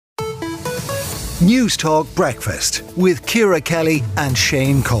News Talk Breakfast with Ciara Kelly and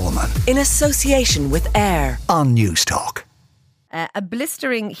Shane Coleman. In association with AIR On News Talk. A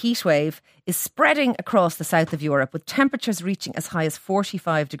blistering heatwave is spreading across the south of Europe, with temperatures reaching as high as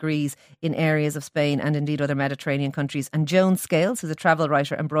 45 degrees in areas of Spain and indeed other Mediterranean countries. And Joan Scales, who's a travel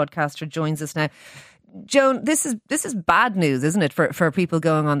writer and broadcaster, joins us now. Joan, this is bad news, isn't it, for people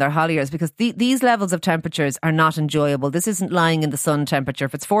going on their holidays? Because these levels of temperatures are not enjoyable. This isn't lying in the sun temperature.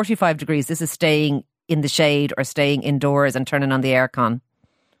 If it's 45 degrees, this is staying in the shade or staying indoors and turning on the aircon.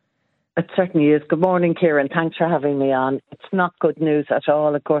 It certainly is. Good morning, Ciara, and thanks for having me on. It's not good news at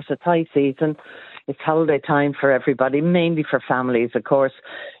all. Of course, it's high season. It's holiday time for everybody, mainly for families, of course.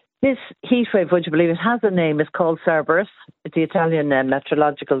 This heatwave, would you believe it, has a name. It's called Cerberus. The Italian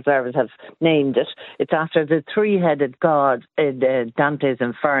Meteorological Service has named it. It's after the three-headed god in Dante's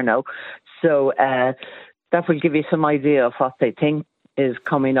Inferno. So that will give you some idea of what they think is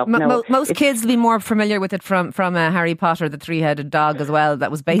coming up. Now, most kids will be more familiar with it from Harry Potter, the three-headed dog as well,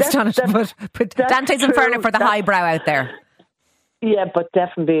 that was based on it. But Dante's Inferno for the highbrow out there. Yeah, but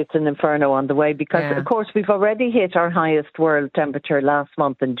definitely it's an inferno on the way because, of course, we've already hit our highest world temperature last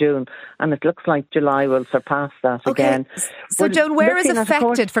month in June, and it looks like July will surpass that again. So, Joan, where is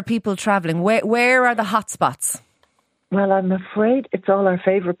affected for people travelling? Where are the hot spots? Well, I'm afraid it's all our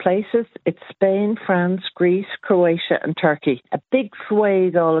favourite places. It's Spain, France, Greece, Croatia and Turkey. A big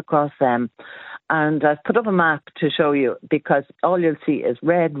swathe all across them. And I've put up a map to show you because all you'll see is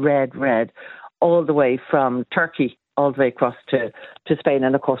red, red, red all the way from Turkey all the way across to Spain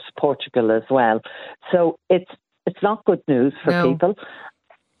and, of course, Portugal as well. So it's not good news for people.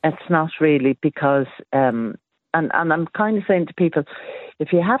 It's not really because, and I'm kind of saying to people,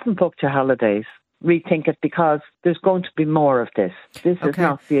 if you haven't booked your holidays, rethink it because there's going to be more of this. This is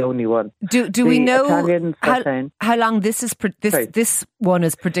not the only one. Do we know how long this one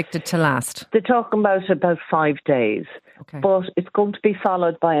is predicted to last? They're talking about 5 days. Okay. But it's going to be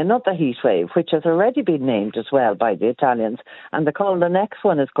followed by another heat wave, which has already been named as well by the Italians. And they call the next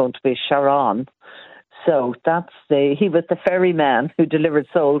one is going to be Sharon. So he was the ferryman who delivered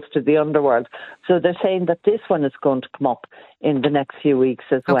souls to the underworld. So they're saying that this one is going to come up in the next few weeks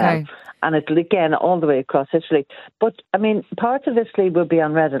as well. And it'll again all the way across Italy. But, I mean, parts of Italy will be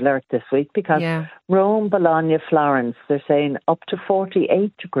on red alert this week because Rome, Bologna, Florence, they're saying up to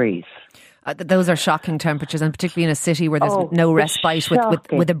 48 degrees. Those are shocking temperatures, and particularly in a city where there's no respite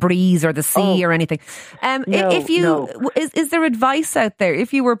with a breeze or the sea or anything. Is there advice out there?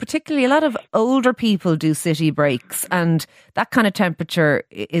 If you were particularly, a lot of older people do city breaks, and that kind of temperature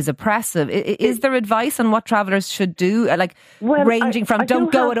is oppressive. Is there advice on what travellers should do? Ranging from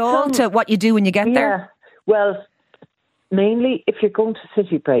don't go at all to what you do when you get there? Well, mainly if you're going to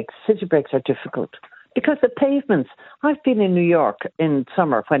city breaks are difficult. Because the pavements, I've been in New York in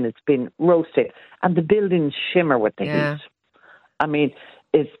summer when it's been roasting and the buildings shimmer with the heat. I mean,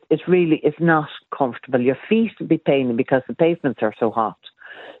 it really is not comfortable. Your feet will be paining because the pavements are so hot.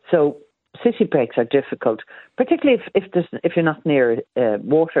 So city breaks are difficult, particularly if you're not near a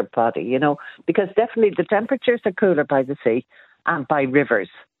water body, you know, because definitely the temperatures are cooler by the sea and by rivers.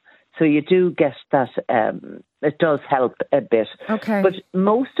 So you do get that, it does help a bit. Okay. But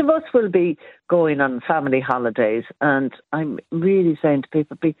most of us will be going on family holidays, and I'm really saying to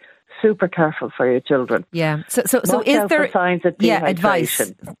people, be super careful for your children. Yeah. So is there signs of dehydration?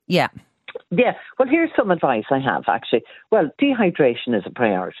 Advice? Yeah. Yeah. Well, here's some advice I have, actually. Well, dehydration is a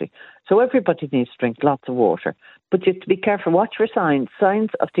priority. So everybody needs to drink lots of water. But you have to be careful. Watch for signs. Signs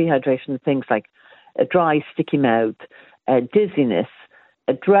of dehydration, things like a dry, sticky mouth, dizziness,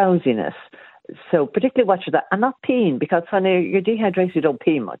 a drowsiness. So particularly watch for that. And not peeing, because when you're dehydrated, you don't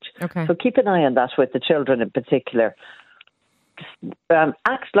pee much. Okay. So keep an eye on that with the children in particular.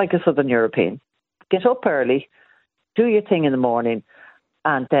 Act like a Southern European. Get up early, do your thing in the morning,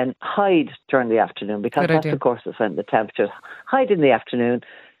 and then hide during the afternoon, because that's, of course, is when the temperatures. Hide in the afternoon.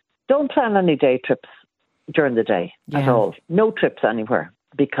 Don't plan any day trips during the day at all. No trips anywhere,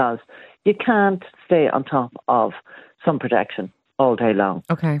 because you can't stay on top of sun protection all day long.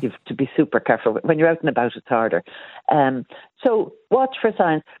 Okay. You have to be super careful. When you're out and about, it's harder. So watch for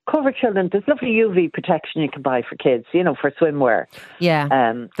signs. Cover children. There's lovely UV protection you can buy for kids, you know, for swimwear. Yeah.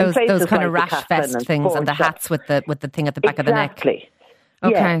 Those kind of rash vest things and the hats with the thing at the back of the neck. Exactly.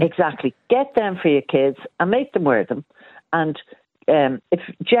 Okay. Yeah, exactly. Get them for your kids and make them wear them. And if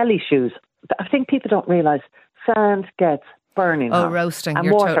jelly shoes, I think people don't realise sand gets burning hot. Roasting. And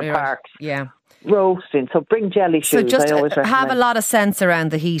You're water totally parks. Right. Yeah. Roasting. So bring jelly shoes. So just I always have a lot of sense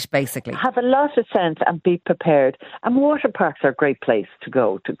around the heat, basically. Have a lot of sense and be prepared. And water parks are a great place to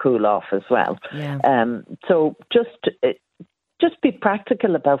go to cool off as well. Yeah. So just just be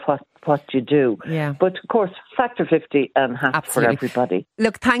practical about what you do. Yeah. But of course, factor 50 and hats Absolutely. for everybody.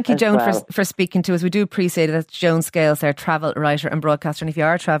 Look, thank you, as Joan, well. for speaking to us. We do appreciate it. That's Joan Scales, their travel writer and broadcaster. And if you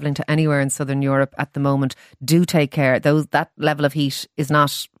are travelling to anywhere in Southern Europe at the moment, do take care. That level of heat is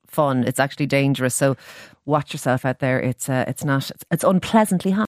not fun. It's actually dangerous. So watch yourself out there. It's unpleasantly hot.